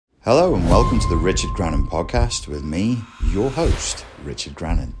Hello and welcome to the Richard Grannon podcast with me, your host, Richard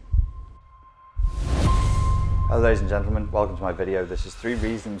Grannon. Hello ladies and gentlemen, welcome to my video. This is 3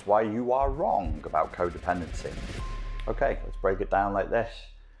 reasons why you are wrong about codependency. Okay, let's break it down like this.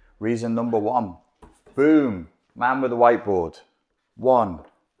 Reason number 1, boom, man with a whiteboard. 1,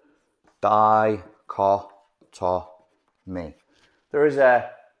 dichotomy. There is a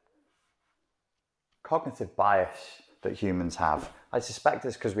cognitive bias that humans have. I suspect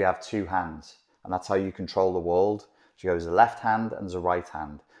it's because we have 2 hands, and that's how you control the world. So you go, there's a left hand and there's a right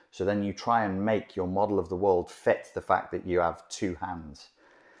hand. So then you try and make your model of the world fit the fact that you have 2 hands.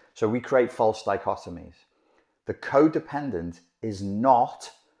 So we create false dichotomies. The codependent is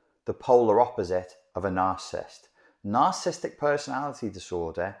not the polar opposite of a narcissist. Narcissistic personality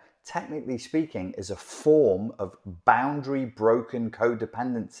disorder, technically speaking, is a form of boundary broken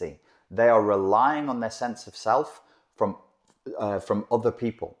codependency. They are relying on their sense of self from other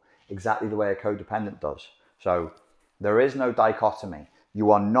people, exactly the way a codependent does. So there is no dichotomy.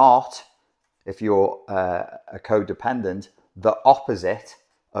 You are not, if you're a codependent, the opposite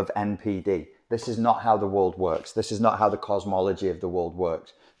of NPD. This is not how the world works. This is not how the cosmology of the world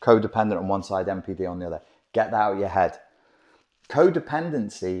works. Codependent on one side, NPD on the other. Get that out of your head.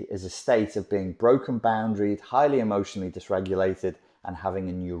 Codependency is a state of being broken boundaried, highly emotionally dysregulated, and having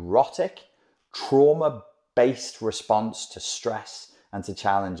a neurotic, trauma-based response to stress and to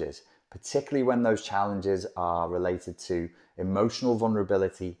challenges, particularly when those challenges are related to emotional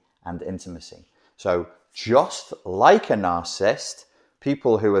vulnerability and intimacy. So just like a narcissist,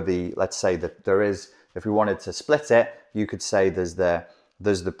 people who are let's say that there is, if we wanted to split it, you could say there's the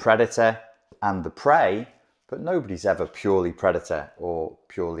predator and the prey, but nobody's ever purely predator or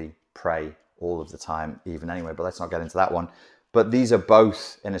purely prey all of the time, even anyway, but let's not get into that one. But these are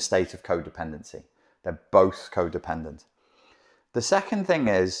both in a state of codependency. They're both codependent. The second thing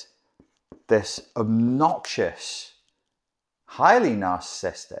is this obnoxious, highly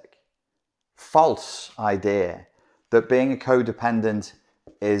narcissistic, false idea that being a codependent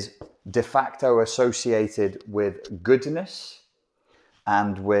is de facto associated with goodness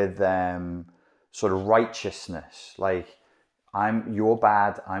and with sort of righteousness. Like, you're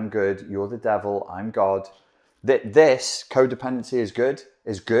bad, I'm good, you're the devil, I'm God. This codependency is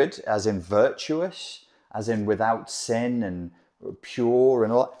good as in virtuous, as in without sin and pure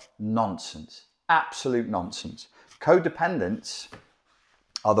and all that. Nonsense. Absolute nonsense. Codependents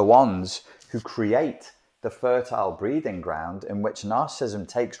are the ones who create the fertile breeding ground in which narcissism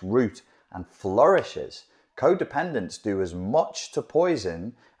takes root and flourishes. Codependents do as much to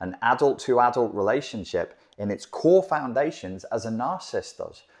poison an adult-to-adult relationship in its core foundations as a narcissist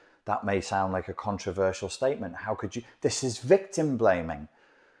does. That may sound like a controversial statement. How could you? This is victim blaming.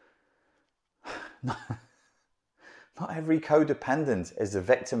 Not every codependent is a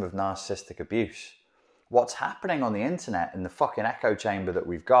victim of narcissistic abuse. What's happening on the internet in the fucking echo chamber that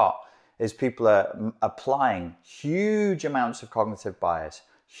we've got is people are applying huge amounts of cognitive bias,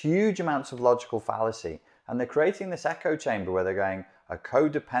 huge amounts of logical fallacy, and they're creating this echo chamber where they're going, a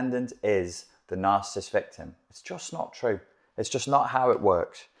codependent is the narcissist victim. It's just not true. It's just not how it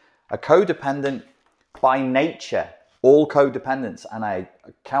works. A codependent, by nature, all codependents, and I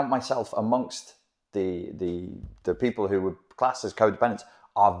count myself amongst the people who would class as codependents,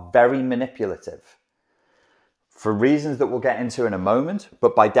 are very manipulative. For reasons that we'll get into in a moment,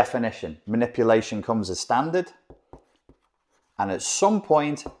 but by definition, manipulation comes as standard. And at some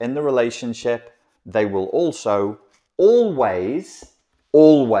point in the relationship, they will also always,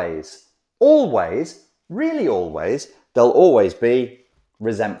 really always, they'll always be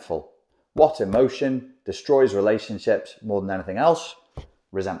resentful. What emotion destroys relationships more than anything else?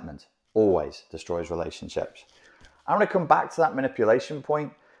 Resentment always destroys relationships. I want to come back to that manipulation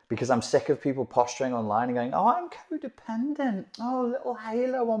point because I'm sick of people posturing online and going, oh, I'm codependent. Oh, little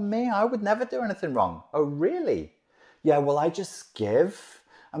halo on me. I would never do anything wrong. Oh, really? Yeah, well, I just give.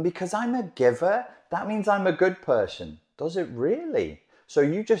 And because I'm a giver, that means I'm a good person. Does it really? So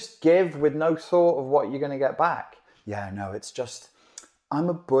you just give with no thought of what you're going to get back? Yeah, no, it's just, I'm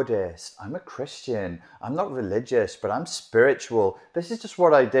a Buddhist, I'm a Christian, I'm not religious, but I'm spiritual. This is just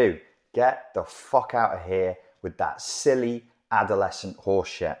what I do. Get the fuck out of here with that silly adolescent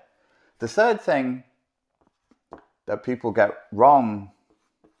horseshit. The third thing that people get wrong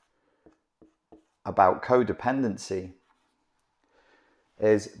about codependency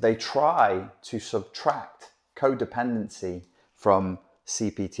is they try to subtract codependency from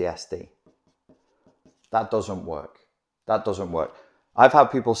CPTSD. That doesn't work. That doesn't work. I've had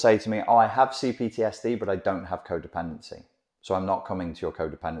people say to me, oh, I have CPTSD, but I don't have codependency. So I'm not coming to your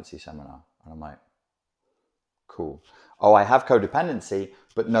codependency seminar. And I'm like, Cool. Oh, I have codependency,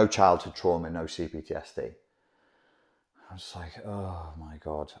 but no childhood trauma, no CPTSD. I was like, oh my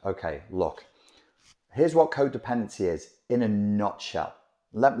God. Okay, look. Here's what codependency is in a nutshell.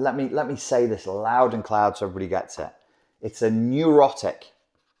 Let me say this loud and loud so everybody gets it. It's a neurotic.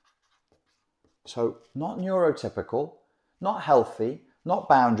 So not neurotypical, not healthy, not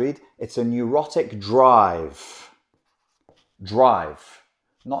boundaried. It's a neurotic drive. Drive,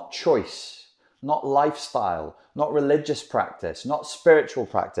 not choice, not lifestyle, not religious practice, not spiritual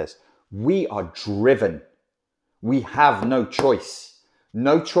practice. We are driven. We have no choice.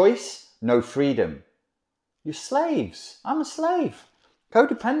 No choice, no freedom. You're slaves. I'm a slave.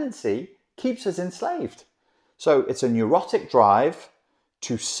 Codependency keeps us enslaved. So it's a neurotic drive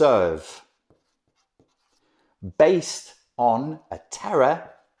to serve based on a terror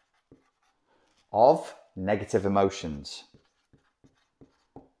of negative emotions.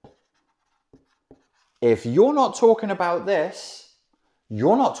 If you're not talking about this,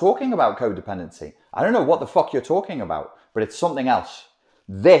 you're not talking about codependency. I don't know what the fuck you're talking about, but it's something else.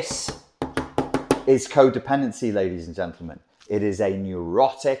 This is codependency, ladies and gentlemen. It is a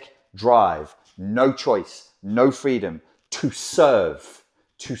neurotic drive, no choice, no freedom, to serve,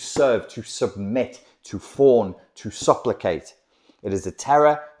 to submit, to fawn, to supplicate. It is the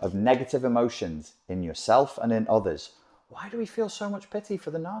terror of negative emotions in yourself and in others. Why do we feel so much pity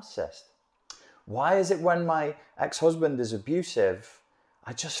for the narcissist? Why is it when my ex-husband is abusive,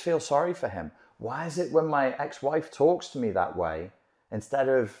 I just feel sorry for him? Why is it when my ex-wife talks to me that way, instead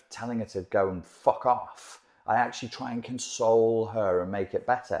of telling her to go and fuck off, I actually try and console her and make it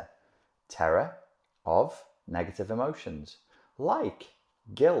better? Terror of negative emotions, like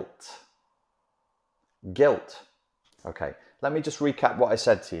guilt. Guilt. Okay, let me just recap what I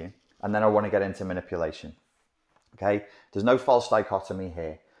said to you, and then I want to get into manipulation. Okay, there's no false dichotomy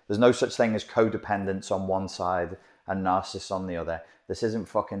here. There's no such thing as codependence on one side and narcissists on the other. This isn't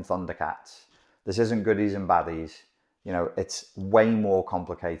fucking Thundercats. This isn't goodies and baddies. You know, it's way more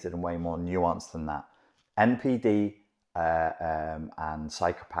complicated and way more nuanced than that. NPD and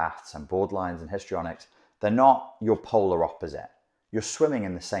psychopaths and borderlines and histrionics, they're not your polar opposite. You're swimming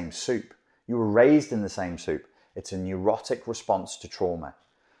in the same soup. You were raised in the same soup. It's a neurotic response to trauma.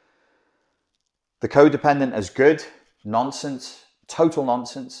 The codependent is good, nonsense, total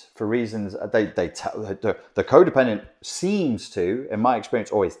nonsense for reasons the codependent seems to, in my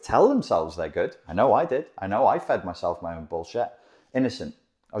experience, always tell themselves they're good. I know I did. I know I fed myself my own bullshit. Innocent.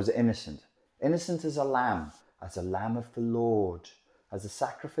 I was innocent. Innocent as a lamb of the Lord, as a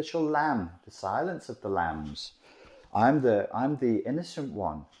sacrificial lamb, the silence of the lambs. I'm the innocent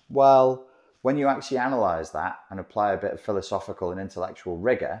one. Well, when you actually analyze that and apply a bit of philosophical and intellectual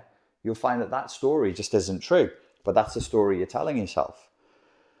rigor, you'll find that story just isn't true. But that's the story you're telling yourself.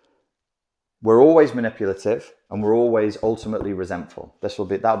 We're always manipulative and we're always ultimately resentful.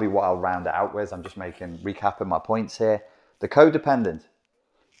 That'll be what I'll round it out with. I'm just recapping my points here. The codependent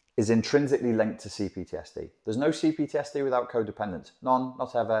is intrinsically linked to CPTSD. There's no CPTSD without codependence. None,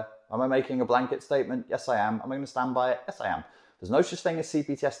 not ever. Am I making a blanket statement? Yes, I am. Am I going to stand by it? Yes, I am. There's no such thing as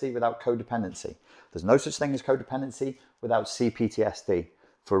CPTSD without codependency. There's no such thing as codependency without CPTSD.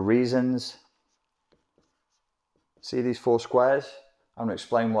 For reasons... See these 4 squares? I'm going to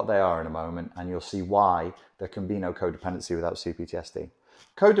explain what they are in a moment, and you'll see why there can be no codependency without CPTSD.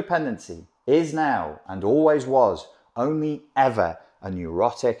 Codependency is now, and always was, only ever a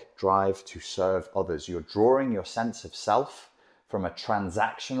neurotic drive to serve others. You're drawing your sense of self from a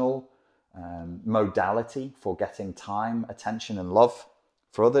transactional modality for getting time, attention, and love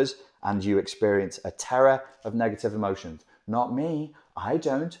for others, and you experience a terror of negative emotions. Not me. I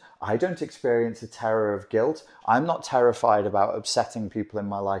don't experience a terror of guilt. I'm not terrified about upsetting people in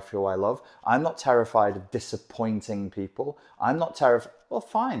my life who I love. I'm not terrified of disappointing people. I'm not terrified. Well,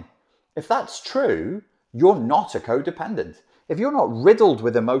 fine. If that's true, you're not a codependent. If you're not riddled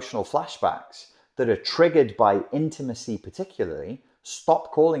with emotional flashbacks that are triggered by intimacy particularly,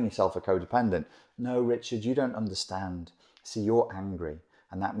 stop calling yourself a codependent. No, Richard, you don't understand. See, you're angry,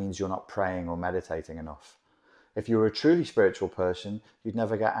 and that means you're not praying or meditating enough. If you were a truly spiritual person, you'd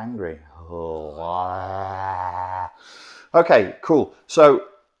never get angry. Okay, cool. So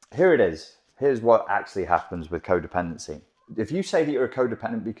here it is. Here's what actually happens with codependency. If you say that you're a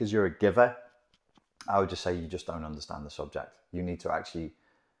codependent because you're a giver, I would just say you just don't understand the subject. You need to actually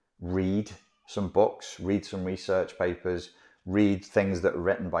read some books, read some research papers, read things that are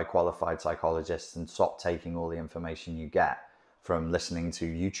written by qualified psychologists, and stop taking all the information you get from listening to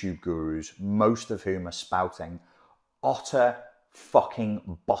YouTube gurus, most of whom are spouting utter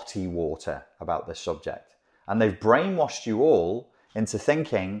fucking body water about this subject. And they've brainwashed you all into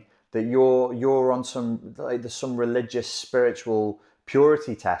thinking that you're on some, like, there's some religious spiritual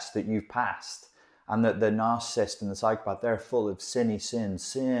purity test that you've passed, and that the narcissist and the psychopath, they're full of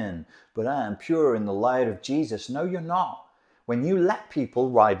sin, but I am pure in the light of Jesus. No, you're not. When you let people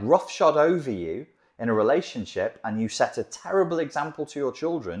ride roughshod over you in a relationship and you set a terrible example to your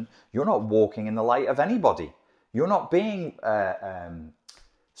children, you're not walking in the light of anybody. You're not being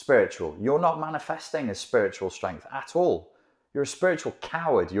spiritual. You're not manifesting a spiritual strength at all. You're a spiritual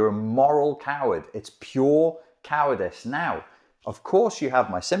coward. You're a moral coward. It's pure cowardice. Now, of course, you have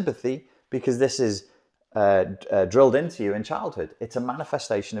my sympathy because this is drilled into you in childhood. It's a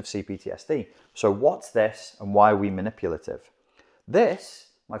manifestation of CPTSD. So what's this and why are we manipulative? This,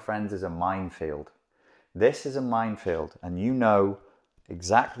 my friends, is a minefield. This is a minefield, and you know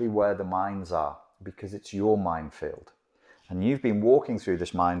exactly where the mines are because it's your minefield. And you've been walking through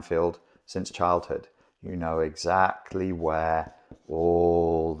this minefield since childhood. You know exactly where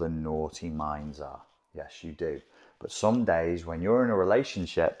all the naughty mines are. Yes, you do. But some days when you're in a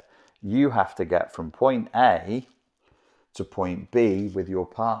relationship, you have to get from point A to point B with your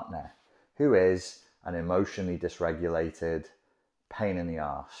partner, who is an emotionally dysregulated pain in the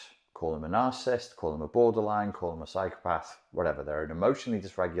arse. Call them a narcissist, call them a borderline, call them a psychopath, whatever. They're an emotionally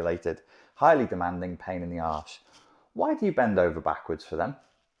dysregulated, highly demanding pain in the arse. Why do you bend over backwards for them?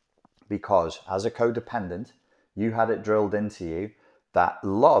 Because as a codependent, you had it drilled into you that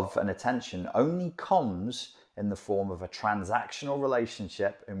love and attention only comes in the form of a transactional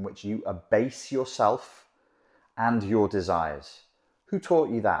relationship in which you abase yourself and your desires. Who taught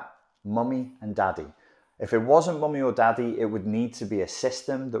you that? Mummy and daddy. If it wasn't mummy or daddy, it would need to be a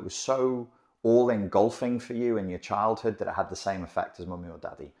system that was so all-engulfing for you in your childhood that it had the same effect as mummy or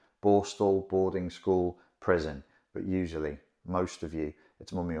daddy. Borstal, boarding school, prison. But usually, most of you,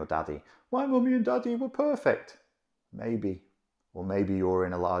 it's mummy or daddy. My mummy and daddy were perfect. Maybe. Or maybe you're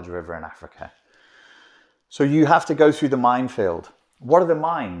in a large river in Africa. So you have to go through the minefield. What are the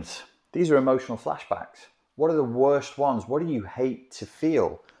mines? These are emotional flashbacks. What are the worst ones? What do you hate to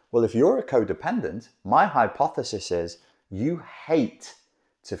feel? Well, if you're a codependent, my hypothesis is you hate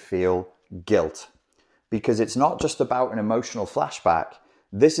to feel guilt. Because it's not just about an emotional flashback.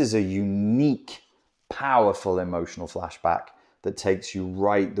 This is a unique, powerful emotional flashback that takes you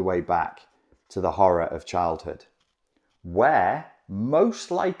right the way back to the horror of childhood, where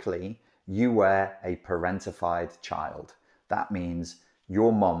most likely you were a parentified child. That means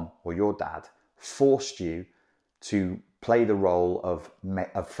your mum or your dad forced you to play the role of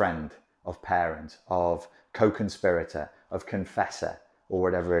friend, of parent, of co-conspirator, of confessor, or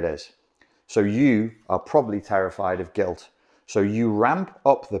whatever it is. So you are probably terrified of guilt. So you ramp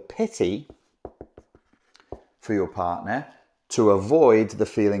up the pity for your partner to avoid the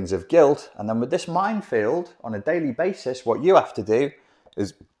feelings of guilt. And then with this minefield on a daily basis, what you have to do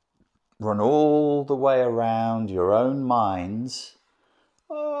is run all the way around your own minds.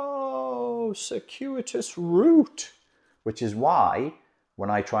 Oh, circuitous route. Which is why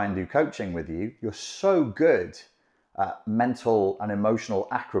when I try and do coaching with you, you're so good at mental and emotional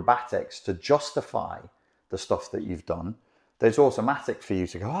acrobatics to justify the stuff that you've done, that it's automatic for you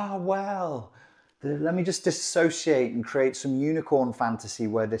to go, oh, well, let me just dissociate and create some unicorn fantasy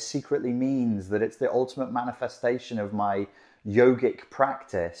where this secretly means that it's the ultimate manifestation of my yogic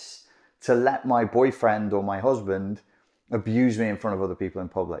practice to let my boyfriend or my husband abuse me in front of other people in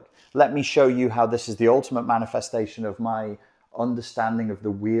public. Let me show you how this is the ultimate manifestation of my understanding of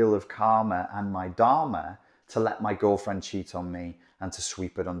the wheel of karma and my dharma to let my girlfriend cheat on me and to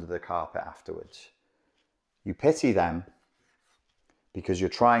sweep it under the carpet afterwards. You pity them because you're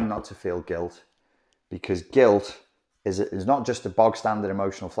trying not to feel guilt, because guilt is not just a bog standard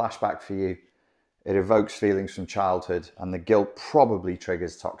emotional flashback for you. It evokes feelings from childhood, and the guilt probably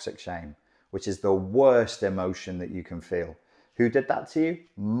triggers toxic shame, which is the worst emotion that you can feel. Who did that to you?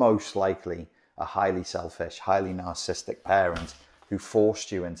 Most likely a highly selfish, highly narcissistic parent who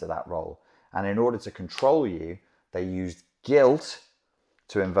forced you into that role. And in order to control you, they used guilt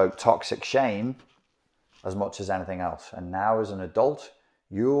to invoke toxic shame as much as anything else. And now as an adult,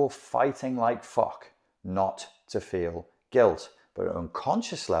 you're fighting like fuck not to feel guilt. But at an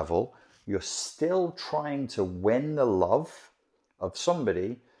unconscious level, you're still trying to win the love of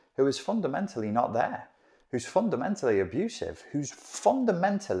somebody who is fundamentally not there, who's fundamentally abusive, who's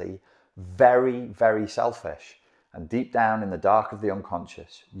fundamentally very, very selfish. And deep down in the dark of the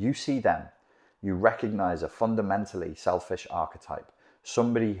unconscious, you see them. You recognize a fundamentally selfish archetype,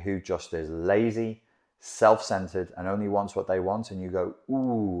 somebody who just is lazy, self-centered, and only wants what they want. And you go,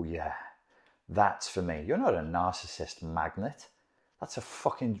 ooh, yeah, that's for me. You're not a narcissist magnet. That's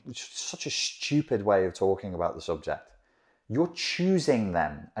such a stupid way of talking about the subject. You're choosing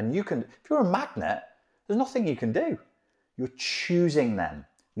them. And you can, if you're a magnet, there's nothing you can do. You're choosing them.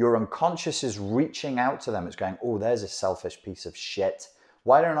 Your unconscious is reaching out to them. It's going, oh, there's a selfish piece of shit.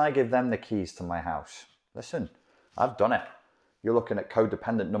 Why don't I give them the keys to my house? Listen, I've done it. You're looking at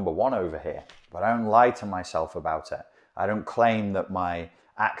codependent number one over here. But I don't lie to myself about it. I don't claim that my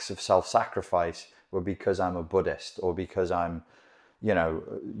acts of self-sacrifice were because I'm a Buddhist or because I'm,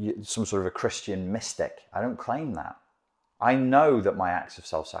 some sort of a Christian mystic. I don't claim that. I know that my acts of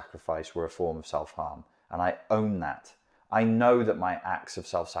self-sacrifice were a form of self-harm, and I own that. I know that my acts of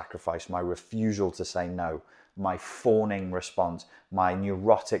self-sacrifice, my refusal to say no, my fawning response, my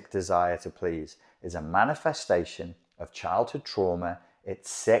neurotic desire to please is a manifestation of childhood trauma.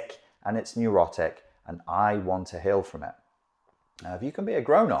 It's sick and it's neurotic, and I want to heal from it. Now, if you can be a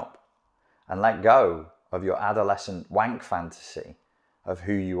grown-up and let go of your adolescent wank fantasy of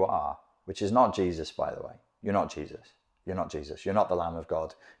who you are, which is not Jesus, by the way. You're not Jesus. You're not Jesus. You're not the Lamb of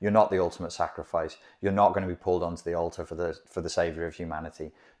God. You're not the ultimate sacrifice. You're not going to be pulled onto the altar for the Savior of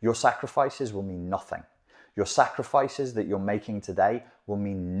humanity. Your sacrifices will mean nothing. Your sacrifices that you're making today will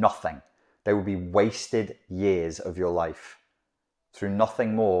mean nothing. They will be wasted years of your life through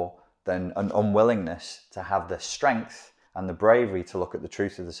nothing more than an unwillingness to have the strength and the bravery to look at the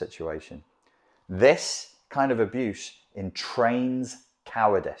truth of the situation. This kind of abuse entrains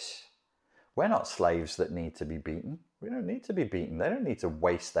cowardice. We're not slaves that need to be beaten. We don't need to be beaten. They don't need to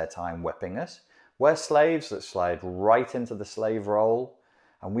waste their time whipping us. We're slaves that slide right into the slave role,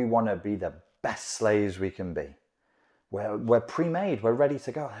 and we want to be the best slaves we can be. We're pre-made. We're ready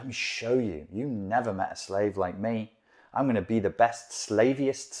to go. Let me show you. You never met a slave like me. I'm going to be the best,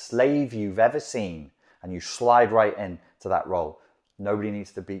 slaviest slave you've ever seen. And you slide right into that role. Nobody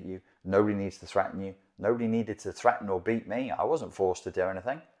needs to beat you. Nobody needs to threaten you. Nobody needed to threaten or beat me. I wasn't forced to do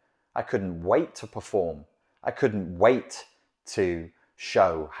anything. I couldn't wait to perform. I couldn't wait to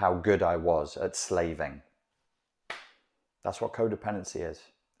show how good I was at slaving. That's what codependency is.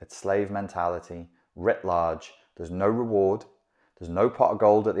 It's slave mentality, writ large. There's no reward. There's no pot of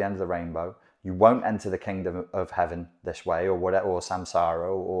gold at the end of the rainbow. You won't enter the kingdom of heaven this way, or whatever, or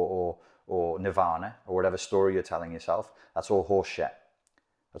samsara, or nirvana, or whatever story you're telling yourself. That's all horseshit.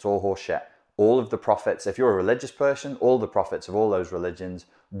 That's all horseshit. All of the prophets, if you're a religious person, all the prophets of all those religions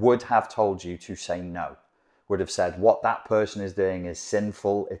would have told you to say no. Would have said what that person is doing is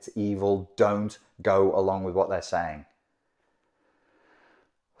sinful, it's evil, don't go along with what they're saying.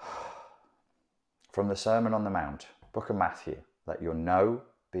 From the Sermon on the Mount, Book of Matthew, let your no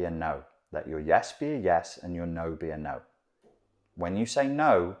be a no. Let your yes be a yes and your no be a no. When you say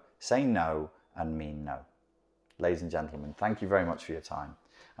no and mean no. Ladies and gentlemen, thank you very much for your time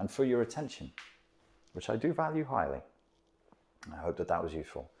and for your attention, which I do value highly. I hope that was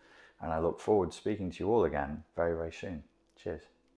useful, and I look forward to speaking to you all again very, very soon. Cheers.